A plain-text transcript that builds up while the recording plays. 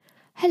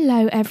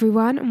Hello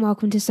everyone and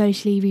welcome to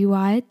Socially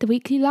Rewired, the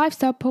weekly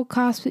lifestyle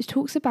podcast which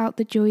talks about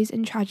the joys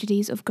and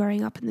tragedies of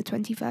growing up in the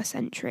 21st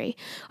century.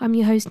 I'm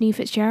your host Neve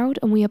Fitzgerald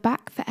and we are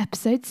back for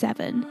episode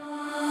 7.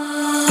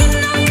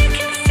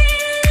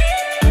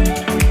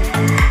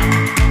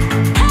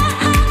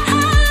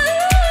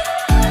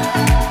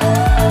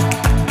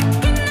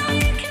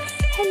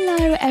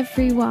 Hello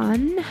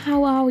everyone,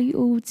 how are we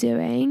all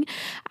doing?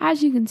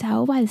 As you can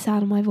tell by the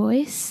sound of my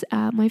voice,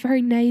 my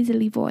very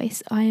nasally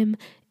voice, I am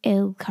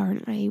ill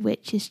currently,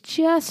 which is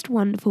just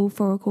wonderful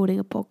for recording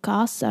a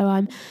podcast, so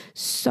I'm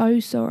so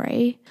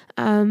sorry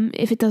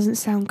if it doesn't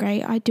sound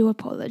great. I do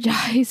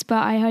apologize,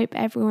 but I hope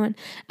everyone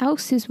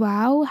else is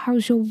well.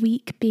 How's your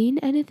week been?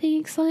 Anything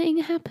exciting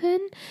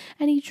happen?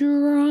 Any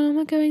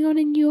drama going on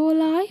in your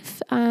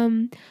life?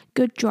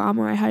 Good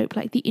drama, I hope,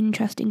 like the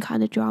interesting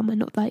kind of drama,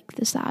 not like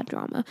the sad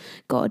drama.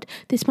 God,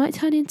 this might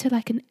turn into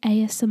like an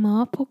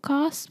ASMR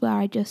podcast where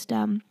I just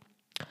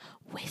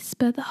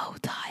whisper the whole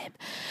time,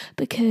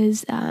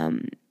 because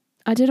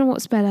I don't know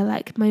what's better,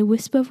 like my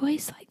whisper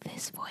voice, like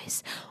this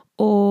voice,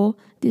 or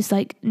this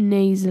like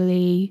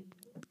nasally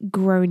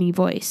groany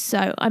voice.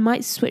 So I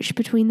might switch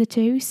between the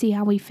two, see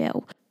how we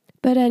feel.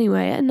 But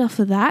anyway, enough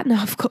of that.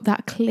 Now I've got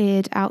that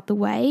cleared out the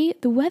way.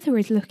 The weather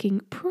is looking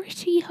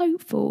pretty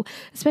hopeful,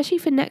 especially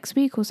for next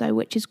week or so,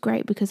 which is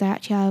great because I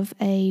actually have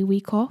a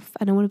week off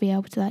and I want to be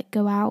able to like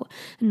go out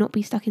and not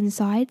be stuck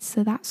inside.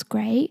 So that's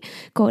great.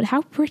 God,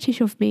 how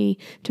British of me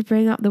to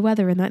bring up the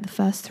weather in like the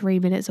first 3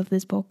 minutes of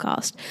this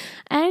podcast.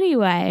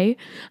 Anyway,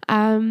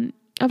 I'm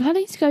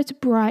planning to go to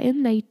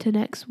Brighton later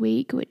next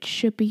week, which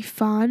should be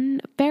fun.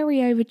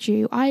 Very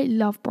overdue. I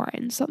love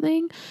Brighton.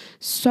 Something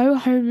so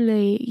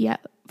homely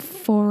yet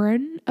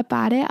foreign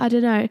about it. I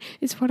don't know.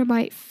 It's one of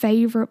my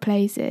favourite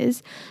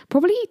places.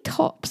 Probably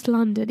tops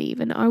London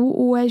even. I will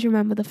always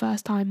remember the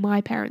first time my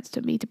parents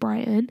took me to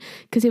Brighton,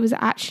 because it was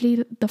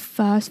actually the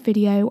first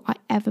video I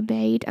ever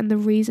made and the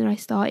reason I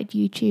started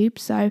YouTube.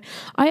 So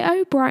I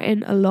owe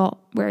Brighton a lot,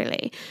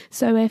 really.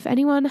 So if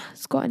anyone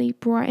has got any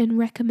Brighton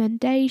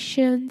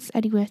recommendations,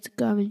 anywhere to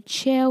go and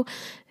chill,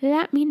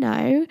 let me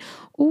know.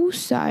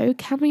 Also,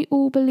 can we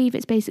all believe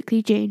it's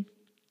basically June?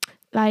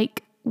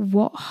 Like,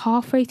 what,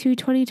 halfway through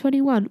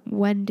 2021?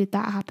 When did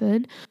that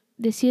happen?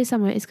 This year's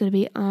summer is going to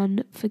be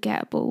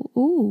unforgettable.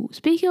 Ooh,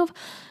 speaking of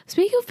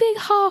being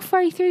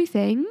halfway through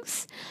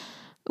things,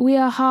 we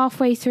are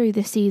halfway through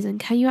this season.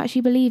 Can you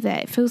actually believe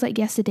it? It feels like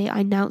yesterday I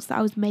announced that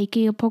I was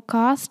making a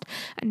podcast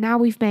and now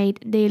we've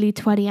made nearly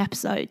 20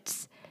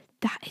 episodes.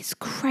 That is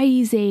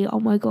crazy. Oh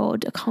my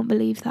God, I can't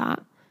believe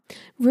that.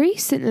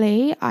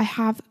 Recently, I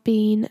have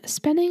been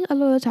spending a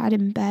lot of time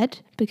in bed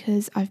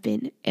because I've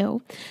been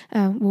ill.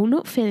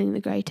 Not feeling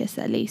the greatest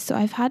at least. So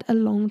I've had a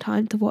long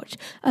time to watch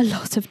a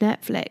lot of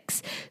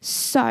Netflix.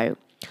 So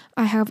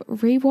I have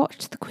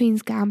rewatched The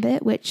Queen's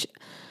Gambit, which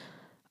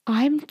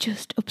I'm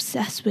just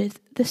obsessed with.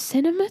 The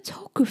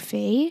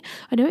cinematography,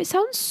 I know it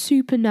sounds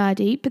super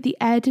nerdy, but the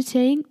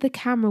editing, the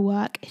camera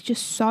work is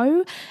just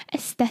so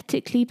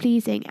aesthetically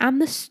pleasing.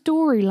 And the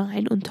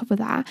storyline on top of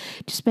that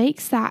just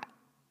makes that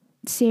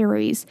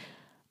series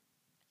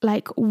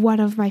like one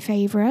of my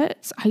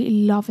favorites. I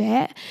love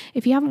it.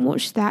 If you haven't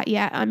watched that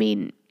yet, I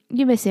mean,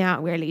 you're missing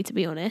out really, to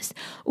be honest.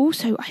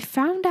 Also, I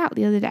found out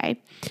the other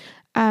day,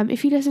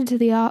 if you listen to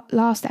the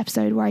last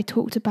episode where I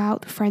talked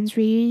about the Friends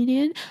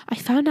reunion, I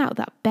found out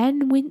that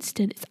Ben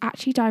Winston is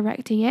actually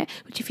directing it,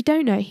 which if you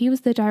don't know, he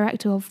was the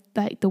director of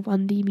like the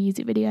 1D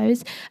music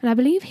videos, and I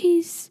believe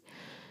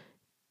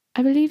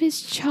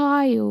his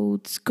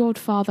child's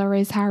godfather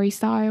is Harry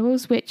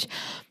Styles, which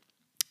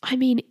I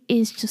mean,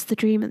 is just the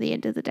dream at the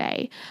end of the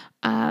day.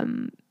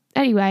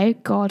 Anyway,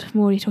 God, I'm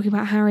already talking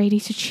about Harry. I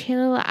need to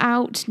chill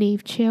out,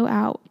 Neve, chill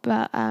out.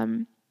 But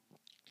I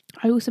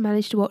also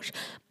managed to watch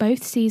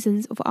both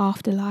seasons of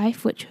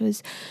Afterlife, which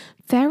was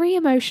very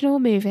emotional,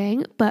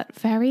 moving, but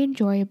very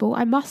enjoyable,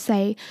 I must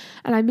say.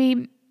 And I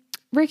mean,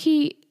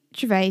 Ricky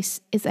Gervais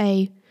is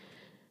a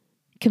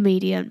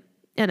comedian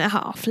and a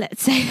half,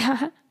 let's say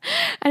that.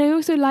 And I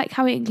also like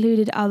how it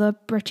included other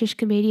British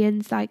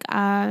comedians like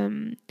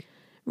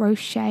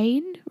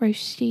Roisin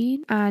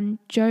and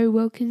Joe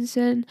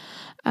Wilkinson.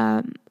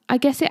 I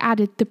guess it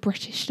added the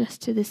Britishness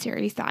to the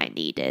series that I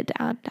needed,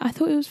 and I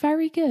thought it was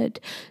very good.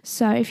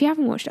 So if you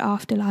haven't watched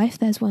Afterlife,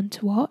 there's one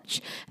to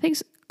watch. I think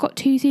it's got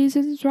 2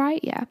 seasons,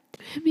 right? Yeah.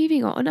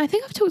 Moving on. I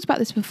think I've talked about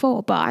this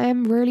before, but I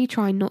am really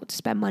trying not to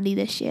spend money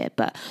this year,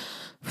 but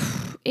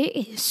it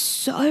is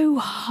so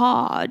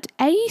hard.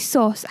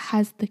 ASOS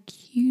has the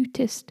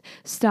cutest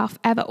stuff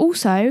ever.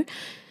 Also,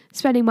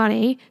 spending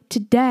money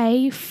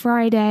today,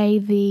 Friday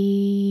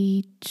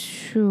the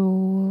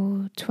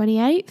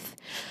 28th.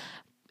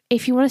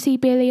 If you want to see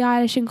Billie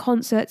Eilish in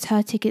concerts,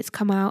 her tickets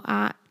come out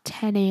at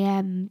 10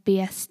 a.m.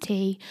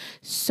 BST.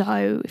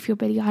 So if you're a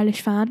Billie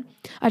Eilish fan,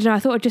 I don't know, I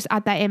thought I'd just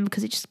add that in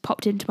because it just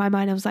popped into my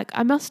mind. I was like,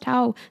 I must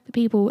tell the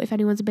people if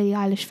anyone's a Billie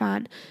Eilish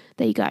fan.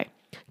 There you go.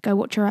 Go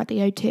watch her at the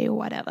O2 or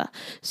whatever.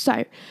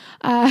 So,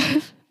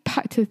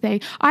 back to the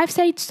thing. I've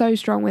stayed so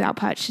strong without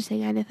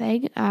purchasing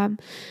anything.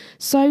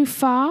 So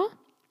far,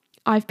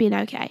 I've been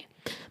okay.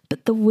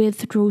 but the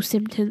withdrawal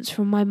symptoms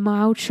from my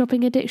mild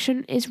shopping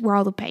addiction is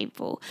rather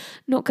painful.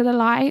 Not gonna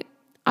lie,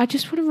 I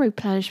just want to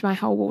replenish my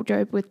whole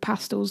wardrobe with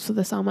pastels for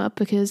the summer,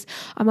 because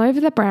I'm over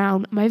the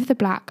brown, I'm over the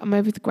black, I'm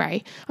over the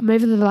grey, I'm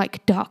over the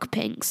like dark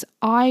pinks.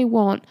 I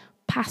want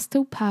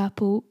pastel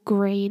purple,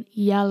 green,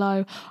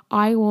 yellow.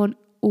 I want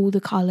all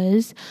the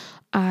colours.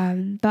 But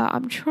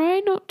I'm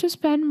trying not to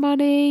spend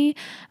money.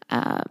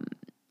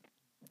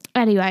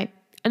 Anyway,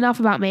 enough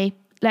about me.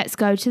 Let's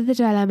go to the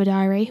Dilemma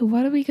Diary.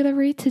 What are we going to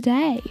read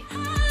today?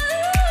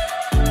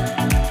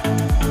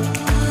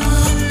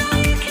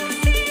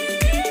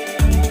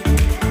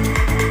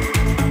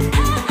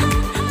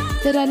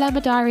 The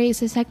Dilemma Diary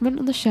is a segment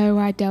on the show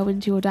where I delve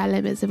into your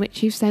dilemmas in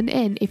which you've sent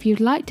in. If you'd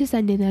like to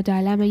send in a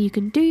dilemma, you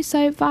can do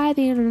so via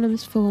the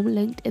anonymous form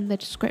linked in the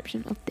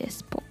description of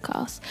this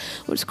podcast.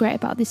 What's great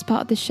about this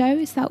part of the show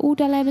is that all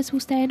dilemmas will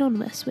stay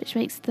anonymous, which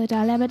makes the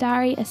Dilemma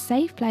Diary a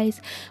safe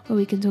place where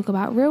we can talk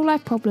about real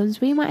life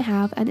problems we might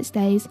have, and it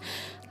stays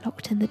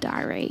locked in the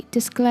diary.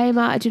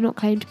 Disclaimer, I do not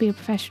claim to be a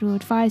professional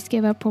advice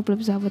giver,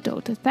 problem solver,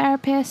 doctor,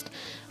 therapist.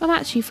 I'm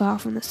actually far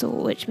from the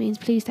sort, which means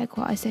please take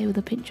what I say with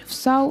a pinch of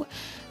salt.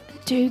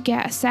 Do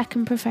get a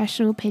second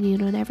professional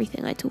opinion on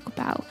everything I talk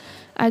about.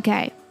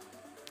 Okay,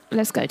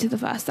 let's go to the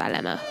first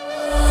dilemma.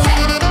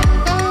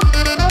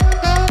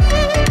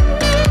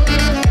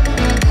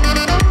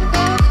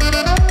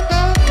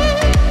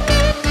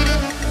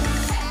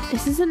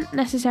 This isn't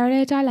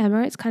necessarily a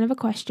dilemma, it's kind of a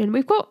question.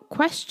 We've got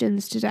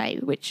questions today,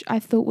 which I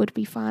thought would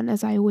be fun,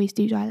 as I always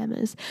do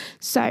dilemmas.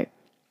 So,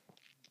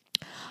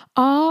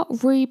 are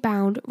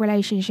rebound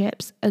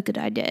relationships a good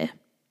idea?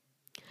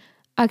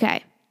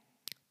 Okay.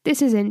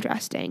 This is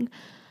interesting.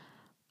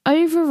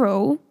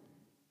 Overall,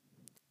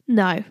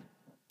 no.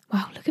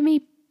 Wow, look at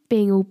me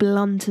being all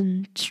blunt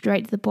and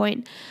straight to the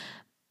point.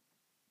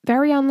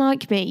 Very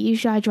unlike me.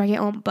 Usually I drag it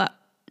on, but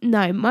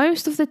no,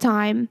 most of the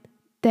time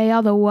they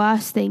are the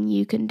worst thing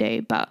you can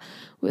do. But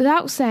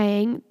without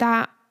saying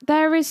that,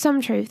 there is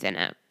some truth in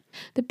it.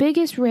 The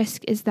biggest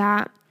risk is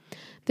that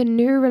the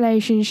new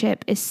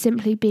relationship is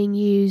simply being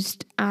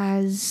used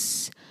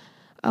as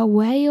a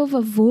way of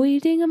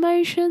avoiding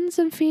emotions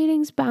and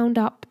feelings bound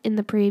up in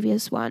the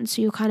previous one.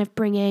 So you're kind of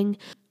bringing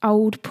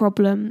old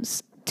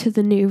problems to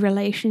the new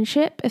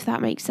relationship, if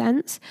that makes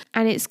sense.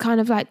 And it's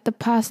kind of like the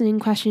person in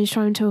question is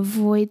trying to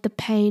avoid the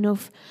pain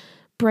of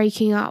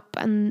breaking up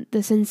and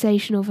the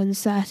sensation of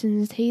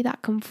uncertainty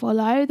that can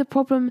follow. The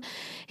problem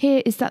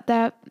here is that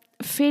their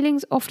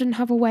feelings often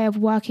have a way of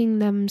working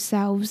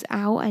themselves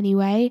out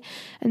anyway,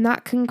 and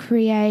that can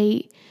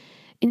create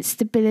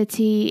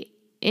instability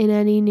in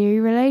any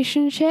new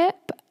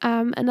relationship.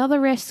 Another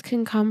risk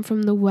can come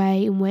from the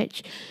way in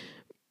which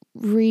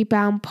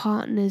rebound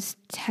partners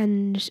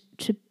tend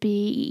to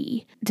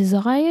be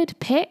desired,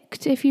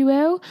 picked, if you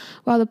will,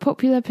 while the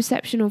popular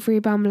perception of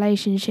rebound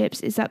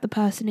relationships is that the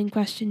person in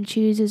question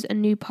chooses a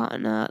new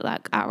partner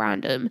like at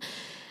random.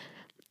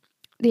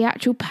 The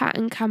actual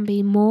pattern can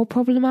be more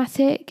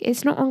problematic.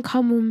 It's not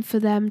uncommon for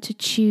them to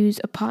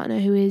choose a partner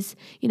who is,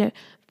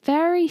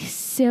 very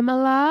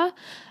similar,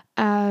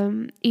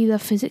 either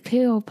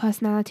physically or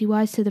personality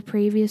wise to the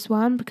previous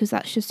one, because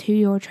that's just who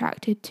you're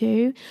attracted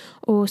to,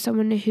 or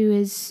someone who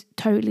is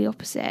totally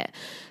opposite.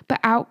 But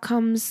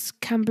outcomes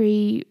can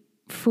be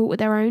fraught with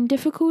their own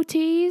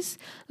difficulties.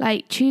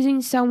 Like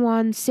choosing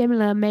someone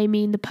similar may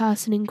mean the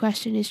person in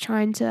question is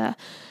trying to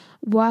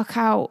work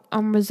out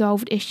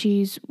unresolved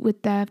issues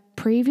with their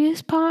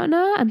previous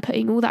partner and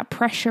putting all that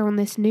pressure on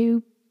this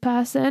new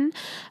person,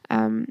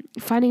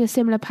 finding a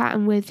similar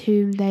pattern with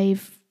whom they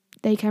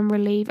can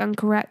relieve and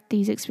correct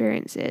these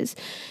experiences.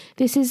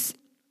 This is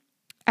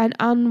an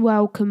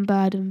unwelcome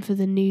burden for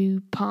the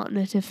new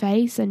partner to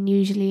face, and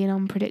usually an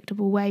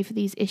unpredictable way for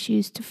these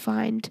issues to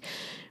find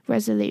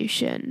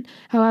resolution.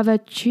 However,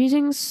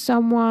 choosing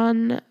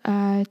someone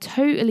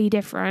totally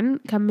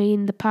different can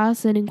mean the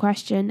person in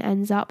question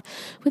ends up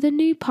with a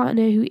new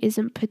partner who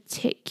isn't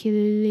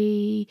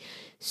particularly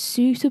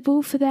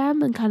suitable for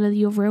them, and kind of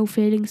your real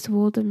feelings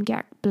toward them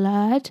get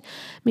blurred,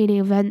 meaning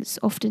events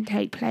often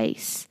take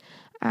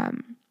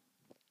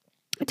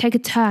a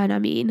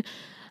turn,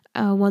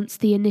 once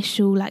the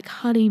initial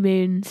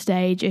honeymoon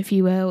stage, if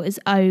you will, is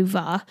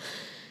over.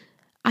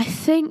 I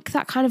think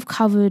that kind of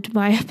covered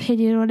my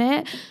opinion on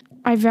it.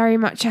 I very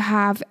much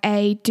have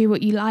a do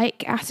what you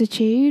like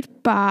attitude,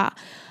 but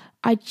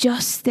I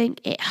just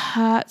think it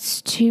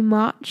hurts too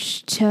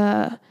much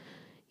to,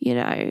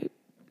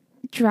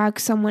 drag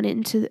someone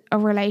into a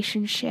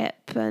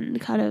relationship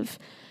and kind of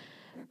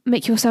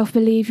make yourself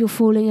believe you're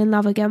falling in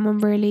love again when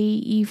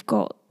really you've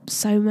got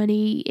so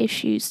many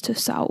issues to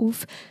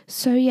solve.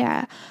 So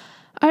yeah,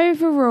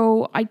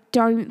 overall, I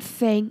don't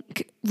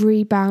think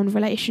rebound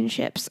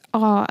relationships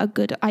are a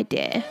good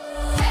idea.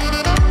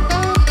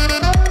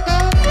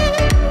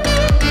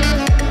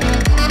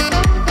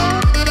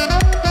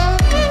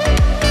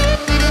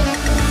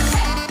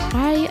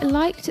 I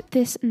liked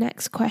this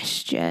next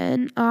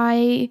question.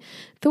 I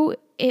thought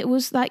it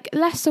was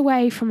less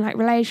away from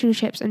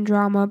relationships and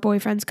drama,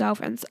 boyfriends,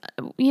 girlfriends.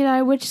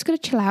 We're just going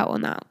to chill out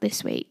on that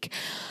this week.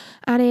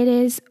 And it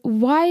is,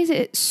 why is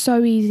it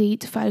so easy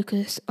to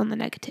focus on the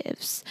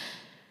negatives?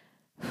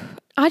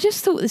 I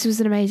just thought this was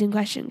an amazing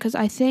question because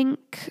I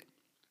think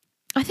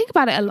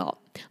about it a lot,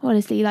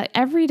 honestly. Like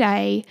every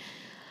day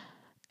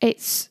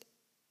it's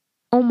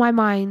on my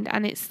mind,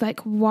 and it's like,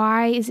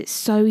 why is it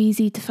so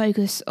easy to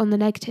focus on the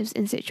negatives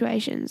in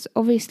situations?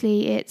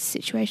 Obviously it's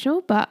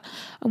situational, but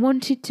I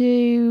wanted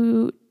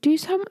to do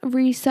some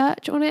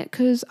research on it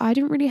because I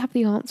didn't really have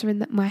the answer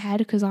in my head,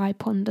 because I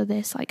ponder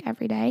this like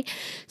every day.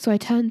 So I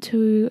turned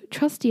to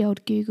trusty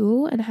old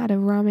Google and had a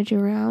rummage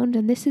around,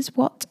 and this is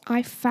what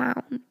I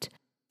found.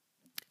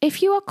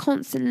 If you are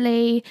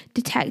constantly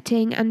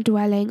detecting and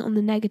dwelling on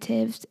the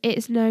negatives, it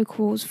is no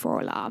cause for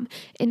alarm.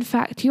 In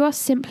fact, you are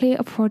simply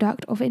a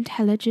product of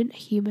intelligent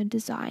human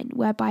design,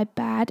 whereby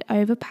bad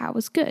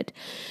overpowers good.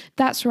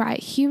 That's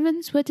right,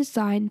 humans were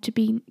designed to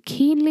be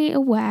keenly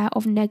aware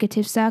of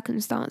negative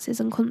circumstances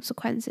and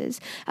consequences,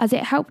 as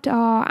it helped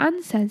our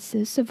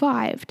ancestors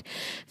survive.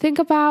 Think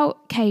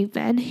about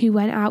cavemen who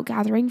went out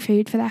gathering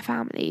food for their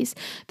families.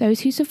 Those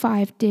who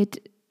survived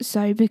did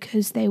so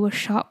because they were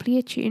sharply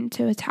attuned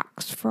to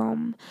attacks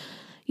from,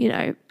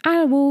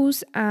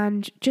 animals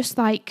and just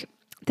like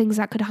things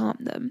that could harm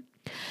them.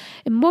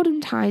 In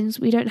modern times,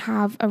 we don't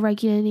have a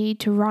regular need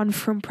to run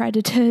from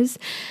predators,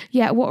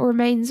 yet what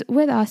remains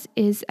with us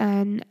is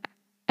an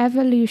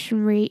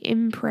evolutionary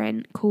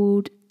imprint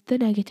called the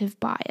negative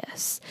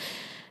bias.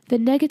 The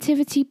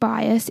negativity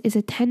bias is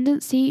a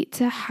tendency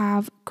to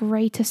have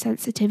greater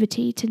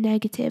sensitivity to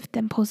negative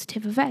than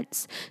positive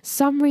events.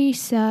 Some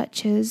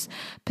researchers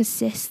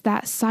persist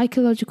that,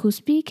 psychologically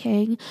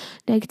speaking,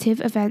 negative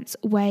events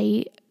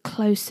weigh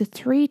close to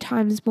 3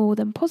 times more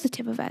than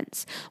positive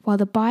events. While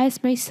the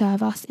bias may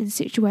serve us in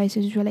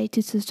situations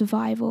related to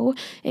survival,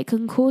 it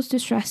can cause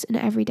distress in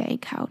everyday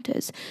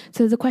encounters.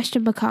 So the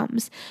question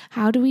becomes,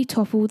 how do we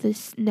topple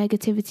this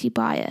negativity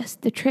bias?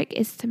 The trick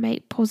is to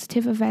make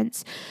positive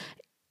events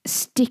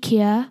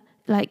stickier,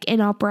 like in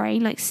our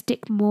brain, like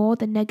stick more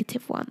than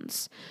negative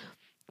ones.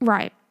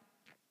 Right.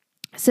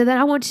 So then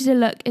I wanted to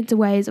look into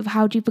ways of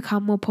how do you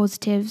become more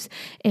positives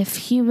if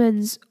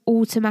humans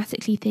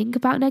automatically think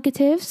about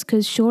negatives,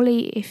 because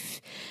surely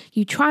if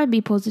you try and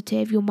be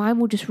positive, your mind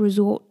will just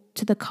resort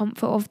to the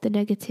comfort of the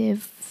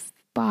negative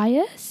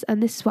bias.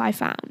 And this is what I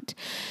found.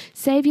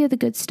 Savior the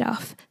good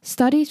stuff.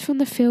 Studies from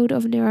the field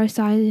of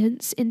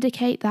neuroscience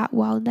indicate that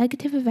while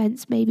negative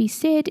events may be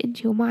seared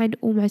into your mind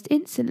almost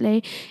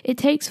instantly, it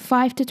takes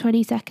 5 to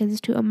 20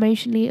 seconds to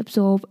emotionally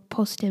absorb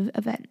positive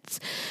events.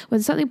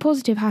 When something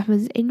positive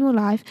happens in your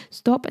life,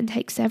 stop and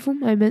take several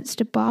moments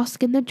to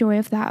bask in the joy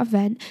of that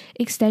event.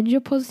 Extend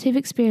your positive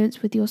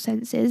experience with your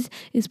senses.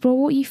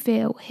 Explore what you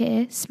feel,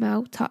 hear,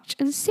 smell, touch,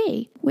 and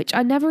see. Which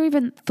I never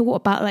even thought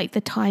about, like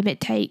the time it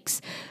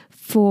takes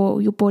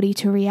for your body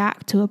to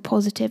react to a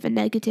positive and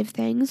negative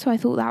thing. So I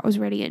thought that was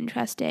really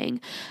interesting.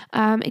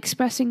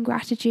 Expressing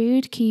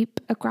gratitude, keep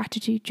a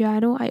gratitude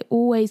journal. I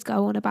always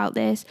go on about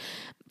this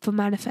for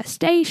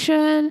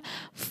manifestation,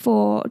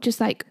 for just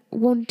like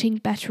wanting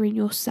better in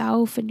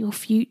yourself and your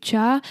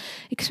future.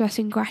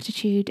 Expressing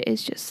gratitude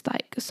is just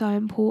like so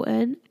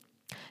important.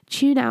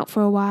 Tune out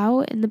for a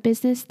while. In the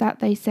business that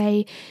they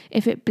say,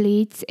 if it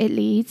bleeds, it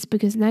leads,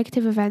 because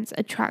negative events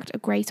attract a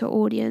greater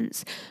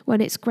audience.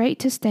 When it's great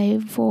to stay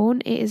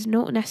informed, it is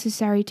not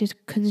necessary to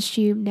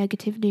consume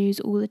negative news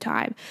all the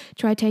time.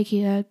 Try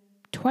taking a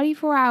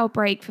 24-hour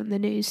break from the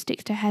news,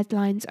 stick to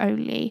headlines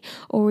only,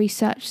 or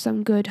research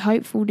some good,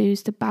 hopeful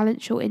news to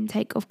balance your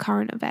intake of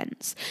current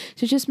events.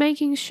 So just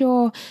making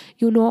sure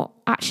you're not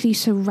actually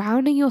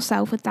surrounding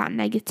yourself with that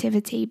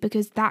negativity,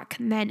 because that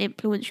can then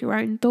influence your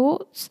own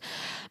thoughts.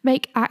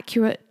 Make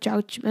accurate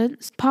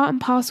judgments. Part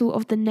and parcel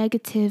of the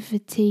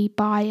negativity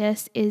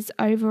bias is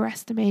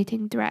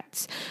overestimating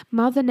threats.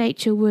 Mother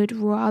Nature would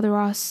rather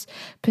us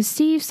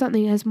perceive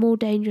something as more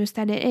dangerous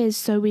than it is,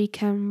 so we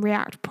can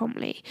react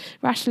promptly.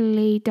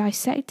 Rationally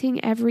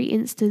dissecting every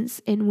instance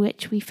in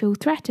which we feel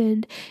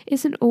threatened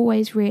isn't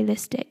always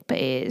realistic, but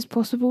it is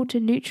possible to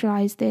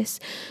neutralize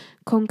this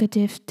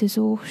cognitive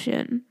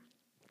distortion.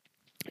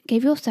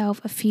 Give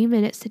yourself a few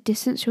minutes to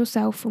distance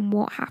yourself from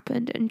what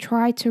happened and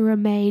try to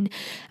remain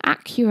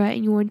accurate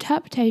in your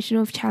interpretation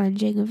of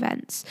challenging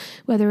events,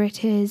 whether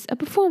it is a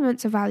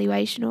performance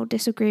evaluation or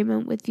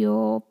disagreement with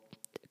your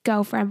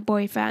girlfriend,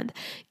 boyfriend.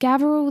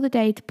 Gather all the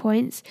data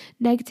points,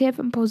 negative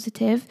and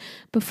positive,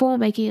 before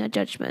making a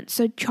judgment.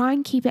 So try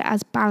and keep it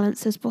as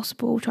balanced as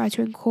possible. Try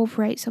to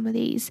incorporate some of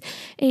these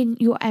in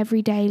your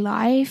everyday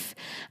life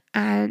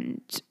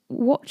and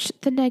watch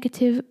the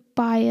negative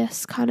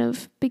bias kind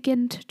of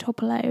begin to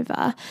topple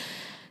over.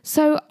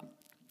 So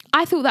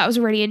I thought that was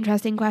a really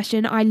interesting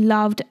question. I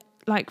loved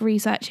like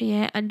researching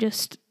it and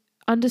just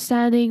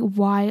understanding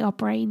why our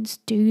brains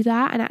do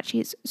that, and actually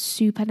it's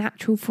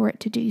supernatural for it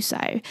to do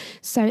so.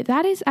 So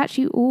that is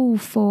actually all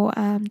for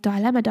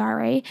Dilemma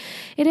Diary.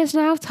 It is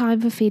now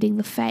time for Feeding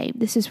the Fame.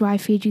 This is where I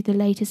feed you the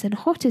latest and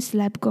hottest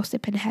celeb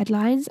gossip and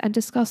headlines and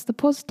discuss the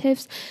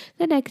positives,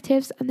 the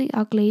negatives and the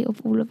ugly of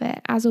all of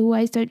it. As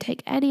always, don't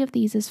take any of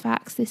these as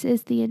facts. This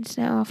is the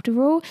internet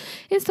after all.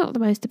 It's not the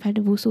most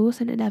dependable source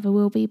and it never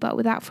will be, but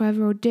without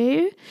further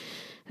ado,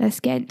 let's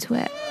get into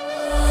it.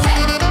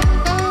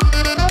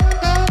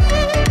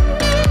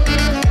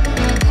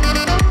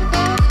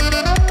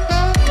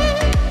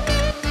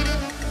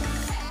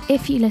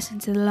 If you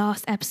listened to the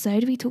last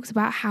episode, we talked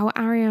about how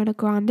Ariana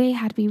Grande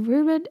had been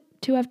rumoured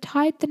to have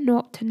tied the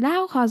knot to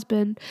now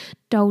husband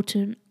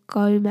Dalton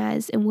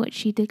Gomez, in which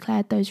she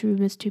declared those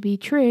rumours to be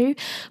true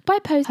by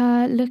posting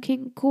her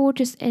looking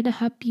gorgeous in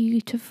her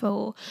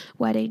beautiful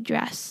wedding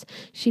dress.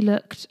 She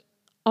looked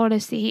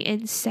honestly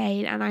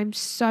insane, and I'm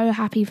so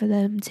happy for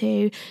them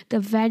too.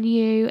 The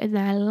venue in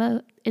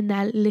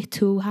their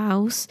little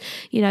house,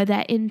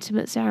 their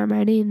intimate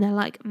ceremony in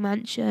their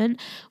mansion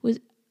was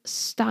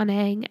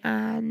stunning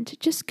and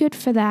just good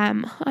for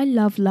them. I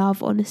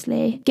love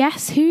honestly.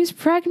 Guess who's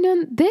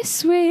pregnant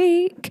this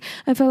week?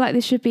 I feel like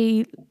this should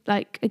be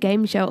like a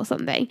game show or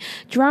something.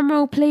 Drum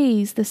roll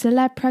please. The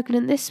celeb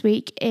pregnant this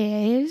week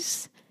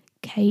is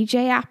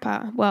KJ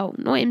Apa. Well,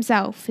 not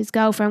himself. His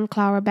girlfriend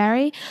Clara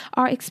Berry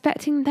are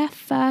expecting their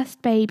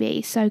first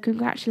baby, so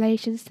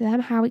congratulations to them.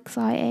 How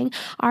exciting.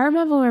 I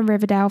remember when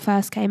Riverdale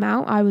first came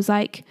out, I was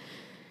like,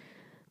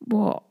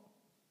 what?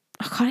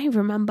 I can't even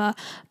remember,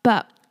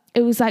 but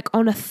it was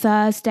on a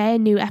Thursday, a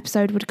new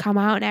episode would come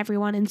out and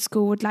everyone in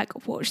school would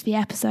watch the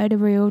episode,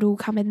 and we would all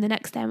come in the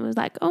next day and it was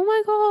like, oh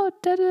my God,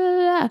 da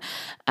da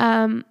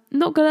da.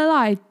 Not gonna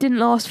lie, didn't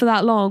last for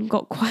that long,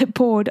 got quite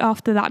bored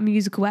after that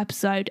musical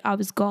episode, I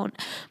was gone.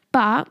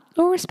 But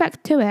all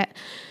respect to it.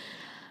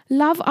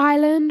 Love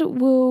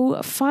Island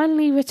will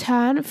finally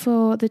return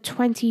for the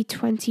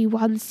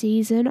 2021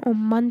 season on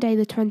Monday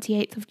the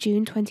 28th of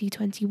June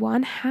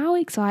 2021. How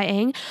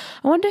exciting.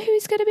 I wonder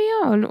who's going to be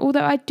on.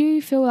 Although I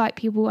do feel like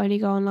people only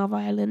go on Love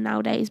Island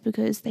nowadays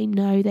because they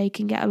know they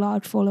can get a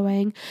large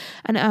following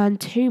and earn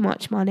too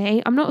much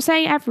money. I'm not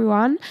saying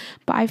everyone,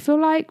 but I feel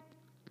like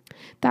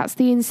that's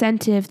the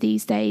incentive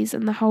these days,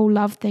 and the whole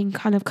love thing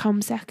kind of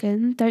comes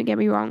second. Don't get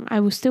me wrong, I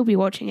will still be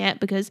watching it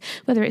because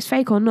whether it's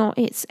fake or not,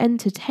 it's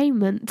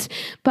entertainment.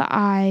 But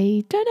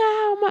I don't know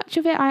how much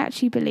of it I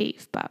actually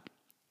believe, but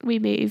we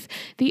move.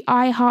 The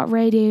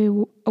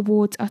iHeartRadio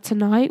Awards are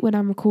tonight when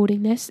I'm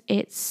recording this.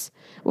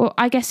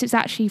 I guess it's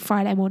actually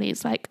Friday morning.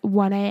 It's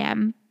 1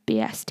 a.m.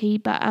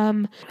 BST, but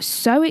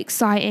so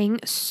exciting.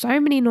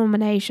 So many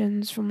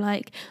nominations from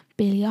Billie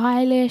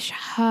Eilish,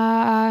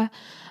 her,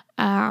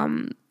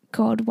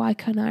 God, why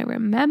can't I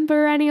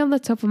remember any on the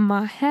top of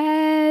my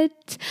head?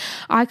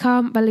 I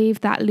can't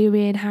believe that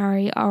Louis and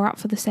Harry are up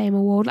for the same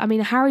award. I mean,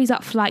 Harry's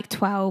up for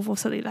 12 or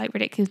something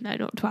ridiculous. No,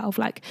 not 12,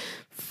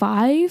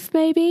 5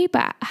 maybe.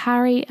 But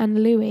Harry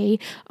and Louis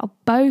are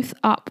both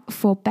up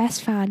for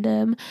Best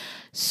Fandom.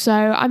 So,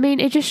 I mean,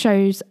 it just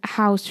shows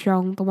how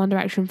strong the One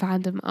Direction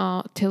fandom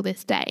are till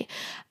this day.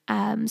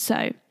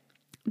 So,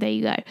 there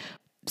you go.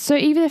 So,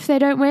 even if they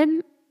don't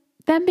win,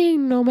 them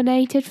being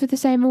nominated for the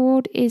same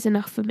award is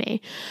enough for me.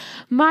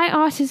 My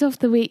artist of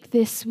the week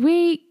this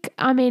week,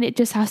 I mean, it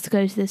just has to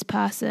go to this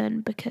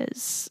person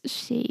because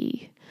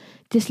she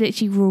just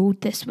literally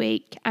ruled this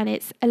week, and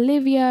it's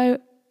Olivia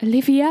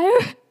Rodrigo.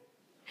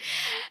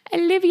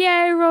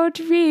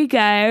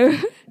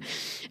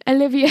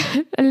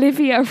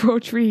 Olivia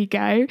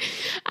Rodrigo.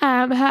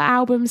 Her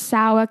album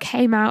Sour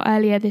came out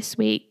late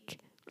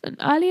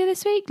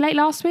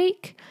last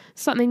week,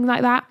 something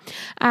like that.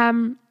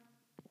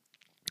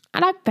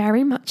 And I'm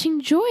very much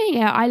enjoying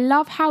it. I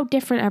love how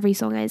different every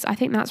song is. I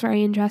think that's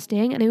very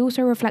interesting. And it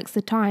also reflects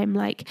the time.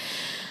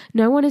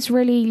 No one is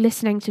really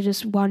listening to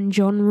just one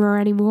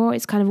genre anymore.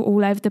 It's kind of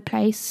all over the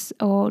place,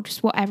 or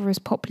just whatever is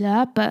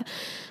popular. But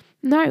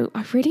no,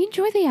 I really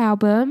enjoy the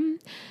album.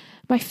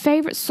 My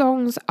favourite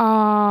songs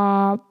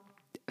are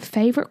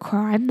Favourite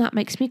Crime. That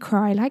makes me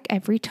cry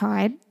every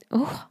time.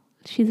 Oh,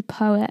 she's a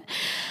poet.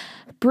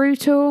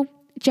 Brutal.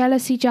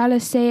 Jealousy.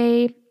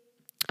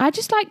 I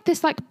just like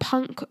this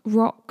punk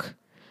rock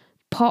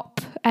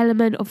pop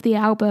element of the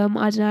album.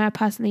 I don't know, I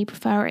personally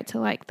prefer it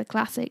to the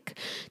classic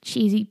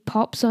cheesy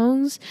pop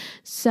songs.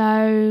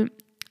 So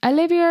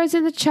Olivia is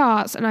in the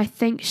charts, and I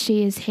think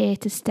she is here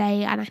to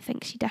stay, and I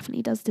think she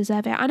definitely does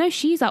deserve it. I know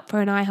she's up for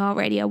an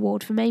iHeartRadio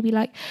award for maybe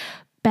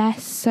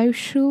Best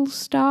Social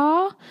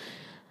Star.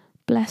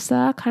 Bless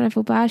her, kind of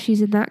feel bad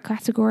she's in that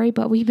category,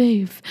 but we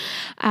move.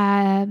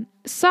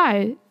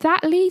 So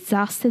that leads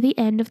us to the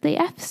end of the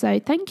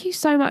episode. Thank you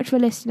so much for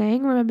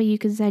listening. Remember, you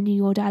can send me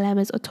your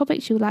dilemmas or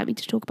topics you would like me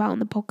to talk about on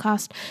the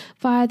podcast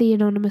via the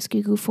anonymous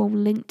Google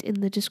form linked in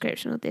the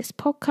description of this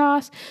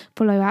podcast.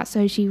 Follow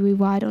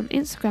 @SocialRewired on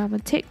Instagram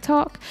and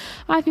TikTok.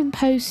 I've been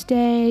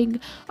posting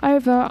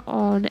over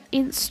on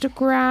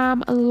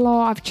Instagram a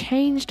lot. I've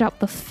changed up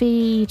the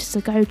feed,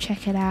 so go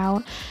check it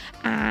out.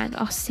 And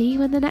I'll see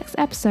you in the next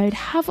episode.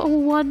 Have a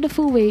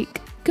wonderful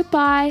week.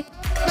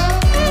 Goodbye.